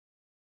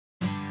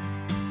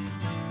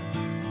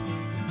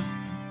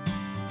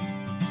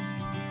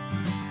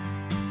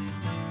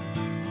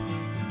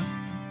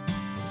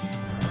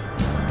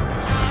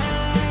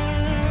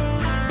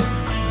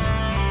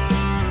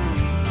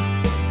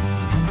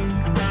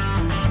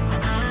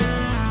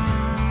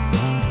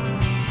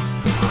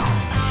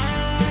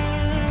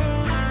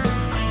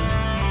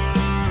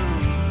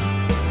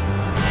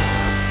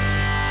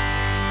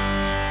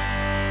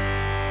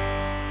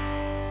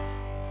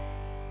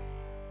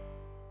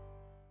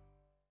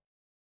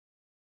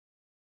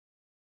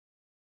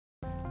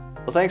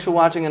Well, thanks for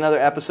watching another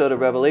episode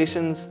of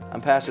Revelations. I'm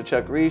Pastor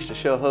Chuck Reich, the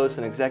show host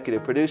and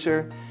executive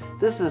producer.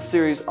 This is a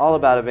series all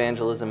about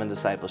evangelism and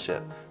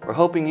discipleship. We're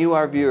hoping you,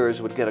 our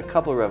viewers, would get a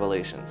couple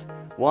revelations.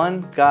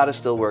 One, God is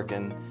still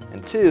working,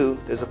 and two,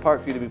 there's a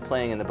part for you to be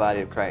playing in the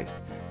body of Christ.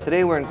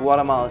 Today we're in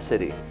Guatemala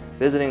City,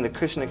 visiting the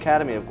Christian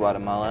Academy of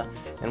Guatemala,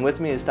 and with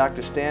me is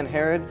Dr. Stan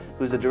Herod,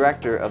 who's the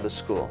director of the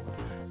school.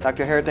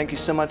 Dr. Herod, thank you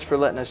so much for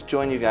letting us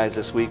join you guys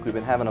this week. We've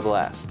been having a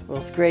blast. Well,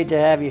 it's great to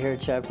have you here,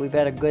 Chuck. We've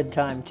had a good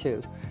time,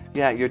 too.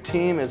 Yeah, your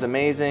team is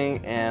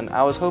amazing, and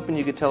I was hoping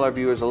you could tell our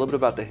viewers a little bit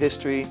about the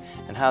history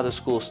and how the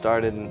school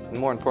started, and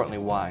more importantly,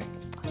 why.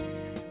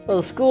 Well,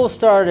 the school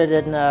started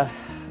in,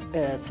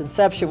 its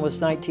inception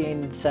was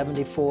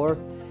 1974.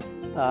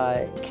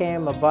 It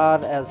came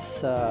about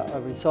as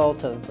a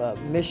result of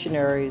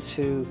missionaries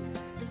who,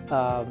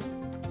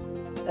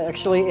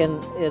 actually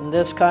in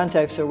this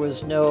context, there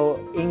was no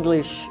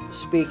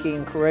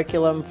English-speaking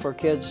curriculum for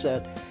kids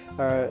that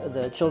are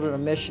the children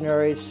of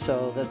missionaries,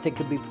 so that they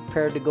could be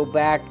prepared to go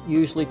back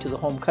usually to the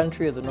home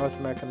country of the North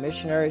American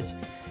missionaries.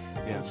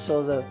 Yeah. And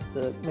so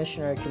the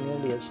missionary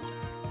community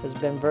has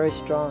been very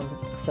strong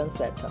since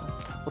that time.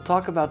 We'll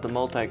talk about the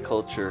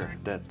multicultural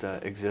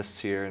that exists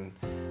here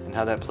and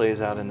how that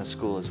plays out in the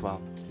school as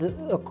well.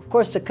 Of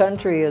course, the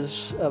country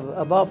is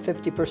about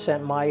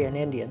 50% Maya and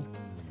Indian.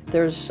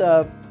 There's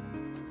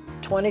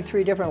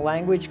 23 different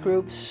language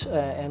groups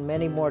and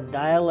many more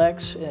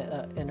dialects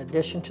in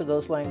addition to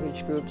those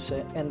language groups,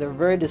 and they're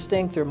very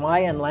distinct. They're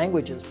Mayan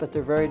languages, but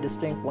they're very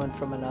distinct one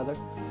from another.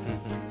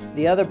 Mm-hmm.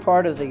 The other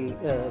part of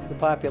the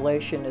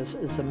population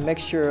is a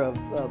mixture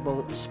of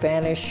both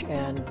Spanish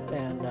and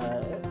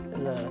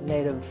the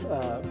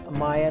native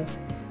Mayan,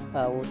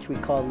 which we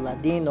call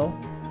Ladino.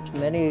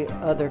 Many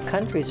other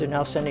countries are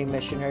now sending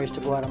missionaries to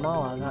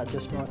Guatemala, not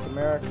just North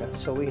America.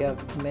 So we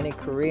have many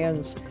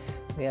Koreans,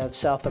 we have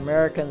South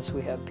Americans,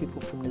 we have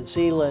people from New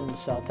Zealand,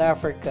 South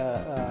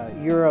Africa,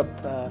 Europe.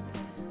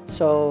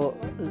 So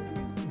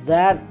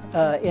that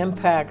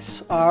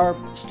impacts our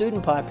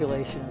student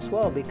population as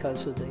well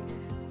because of the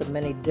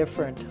many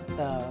different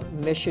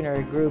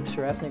missionary groups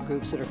or ethnic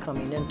groups that are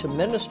coming in to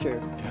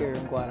minister here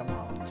in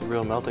Guatemala. It's a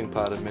real melting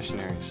pot of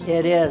missionaries.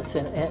 It is,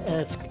 and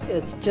it's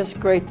just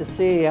great to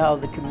see how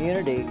the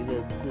community,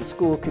 the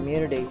school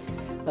community,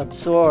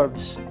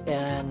 absorbs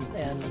and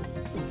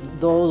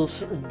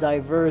those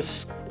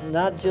diverse,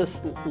 not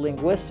just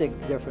linguistic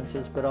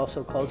differences, but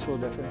also cultural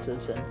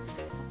differences,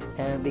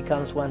 and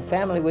becomes one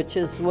family, which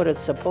is what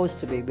it's supposed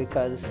to be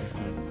because,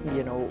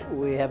 you know,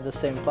 we have the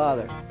same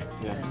father.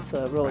 Yeah. And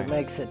so it really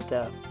makes it,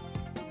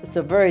 it's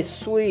a very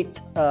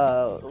sweet,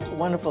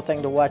 wonderful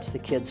thing to watch the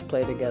kids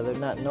play together,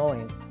 not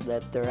knowing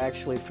that they're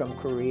actually from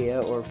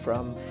Korea or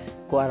from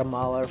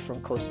Guatemala or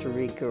from Costa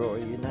Rica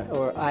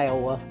or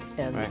Iowa,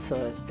 and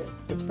so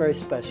it's very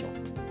special.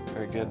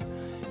 Very good.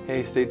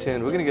 Hey, stay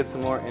tuned. We're going to get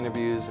some more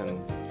interviews and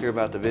hear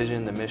about the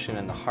vision, the mission,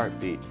 and the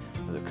heartbeat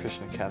of the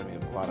Christian Academy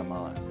of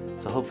Guatemala.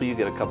 So hopefully you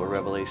get a couple of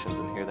revelations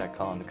and hear that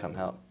calling to come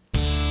help.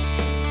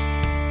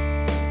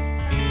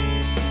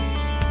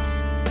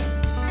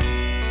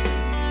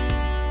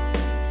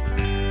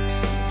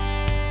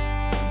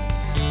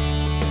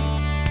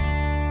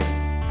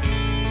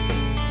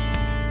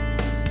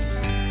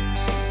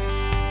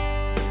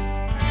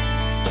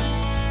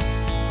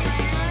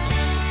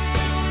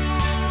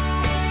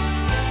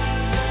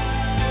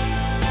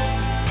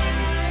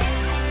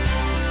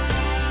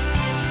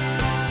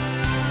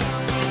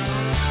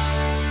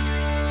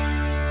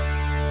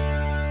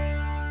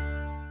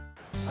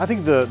 I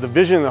think the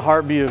vision and the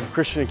heartbeat of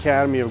Christian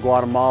Academy of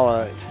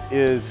Guatemala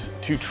is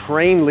to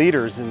train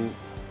leaders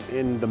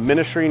in the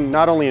ministry,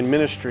 not only in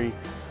ministry,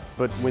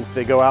 but when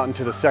they go out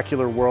into the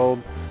secular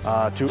world,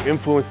 to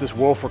influence this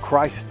world for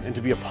Christ and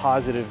to be a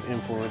positive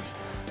influence,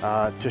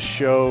 to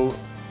show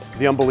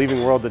the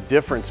unbelieving world the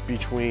difference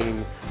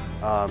between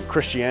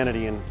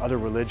Christianity and other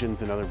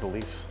religions and other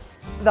beliefs.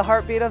 The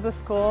heartbeat of the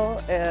school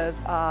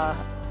is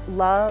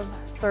love,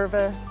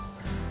 service,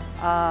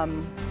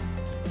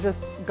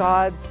 just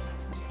God's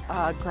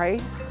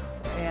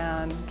grace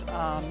and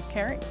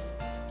caring.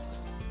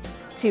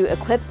 To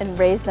equip and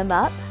raise them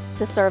up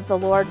to serve the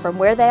Lord from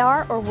where they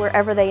are or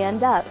wherever they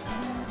end up.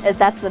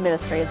 That's the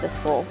ministry of the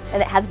school,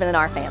 and it has been in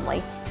our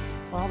family.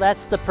 Well,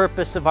 that's the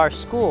purpose of our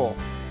school,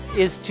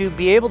 is to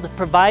be able to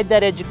provide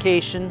that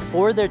education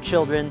for their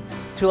children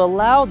to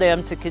allow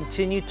them to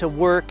continue to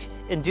work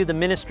and do the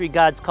ministry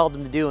God's called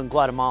them to do in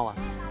Guatemala.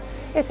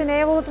 It's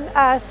enabled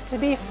us to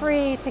be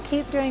free to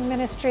keep doing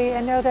ministry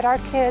and know that our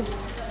kids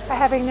are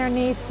having their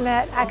needs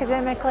met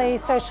academically,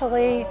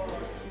 socially,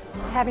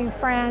 having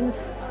friends.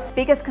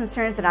 Biggest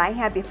concerns that I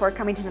had before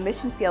coming to the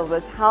mission field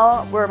was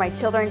how were my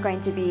children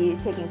going to be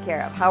taken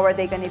care of? How are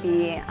they going to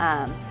be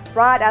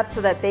brought up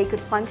so that they could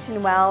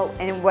function well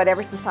in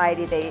whatever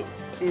society they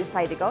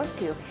decide to go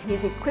to?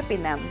 He's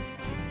equipping them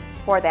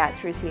for that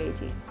through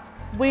CAG.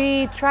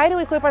 We try to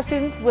equip our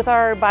students with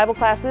our Bible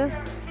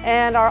classes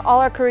and all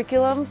our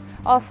curriculum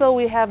Also,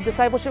 we have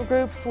discipleship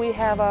groups. We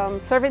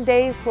have servant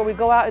days where we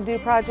go out and do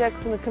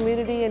projects in the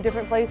community in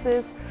different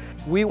places.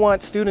 We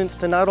want students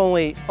to not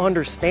only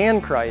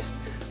understand Christ,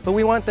 but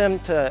we want them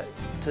to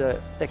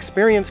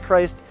experience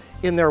Christ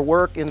in their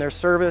work, in their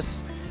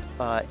service,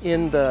 on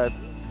the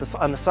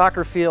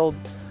soccer field,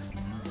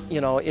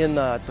 in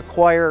the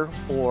choir,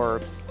 or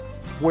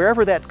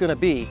wherever that's going to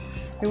be.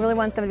 We really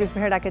want them to be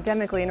prepared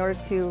academically in order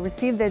to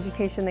receive the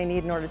education they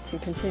need in order to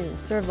continue to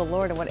serve the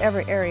Lord in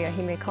whatever area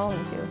He may call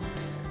them to.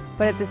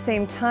 But at the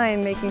same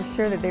time, making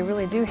sure that they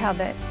really do have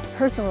that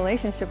personal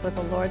relationship with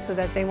the Lord so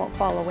that they won't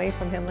fall away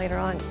from Him later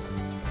on.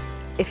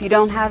 If you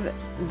don't have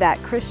that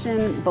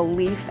Christian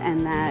belief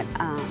and that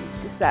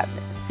just that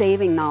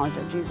saving knowledge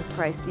of Jesus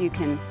Christ, you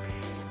can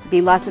be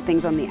lots of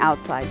things on the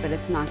outside, but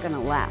it's not going to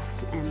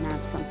last. And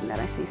that's something that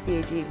I see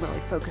CAG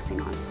really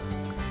focusing on,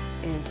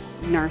 is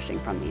nourishing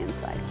from the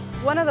inside.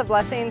 One of the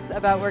blessings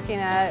about working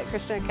at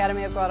Christian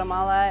Academy of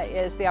Guatemala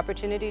is the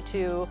opportunity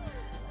to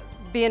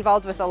be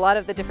involved with a lot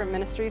of the different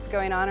ministries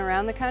going on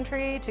around the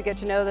country, to get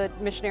to know the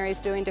missionaries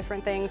doing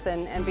different things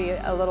and be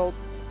a little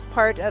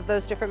part of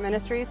those different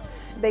ministries.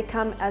 They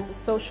come as a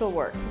social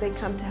work. They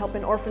come to help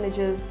in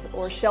orphanages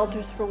or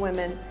shelters for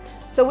women.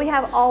 So we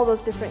have all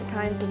those different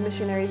kinds of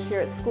missionaries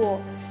here at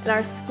school, and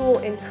our school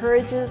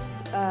encourages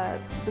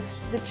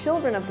the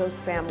children of those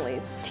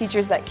families.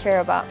 Teachers that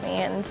care about me,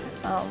 and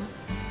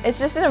it's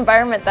just an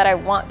environment that I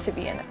want to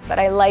be in, that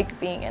I like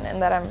being in,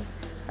 and that I'm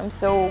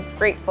so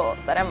grateful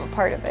that I'm a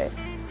part of it.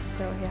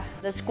 So yeah.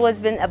 The school has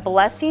been a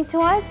blessing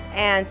to us,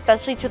 and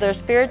especially to their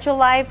spiritual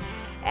life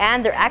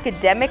and their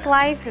academic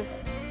life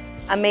is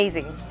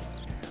amazing.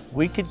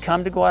 We could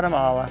come to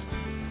Guatemala,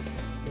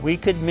 we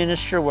could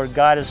minister where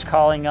God is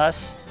calling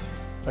us,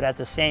 but at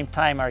the same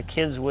time our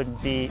kids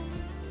wouldn't be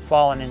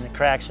falling in the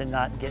cracks and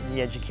not getting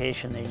the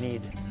education they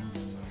need.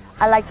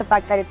 I like the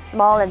fact that it's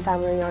small and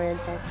family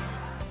oriented,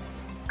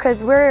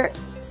 because we're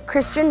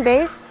Christian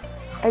based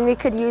and we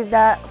could use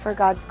that for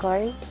God's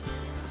glory,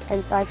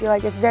 and so I feel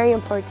like it's very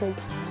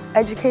important.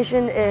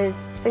 Education is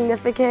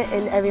significant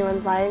in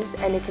everyone's lives,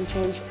 and it can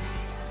change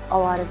a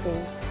lot of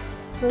things.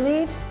 I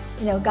believe,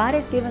 God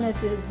has given us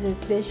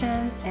this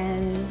vision,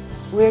 and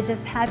we're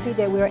just happy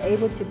that we're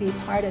able to be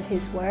part of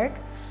His work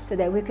so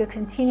that we could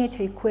continue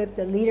to equip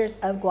the leaders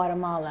of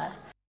Guatemala.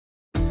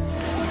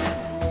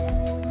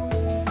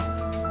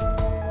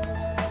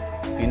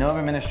 If you know of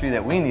a ministry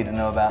that we need to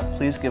know about,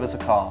 please give us a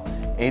call,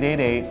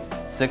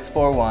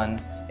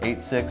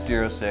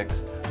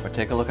 888-641-8606, or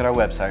take a look at our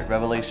website,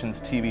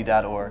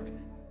 revelationstv.org.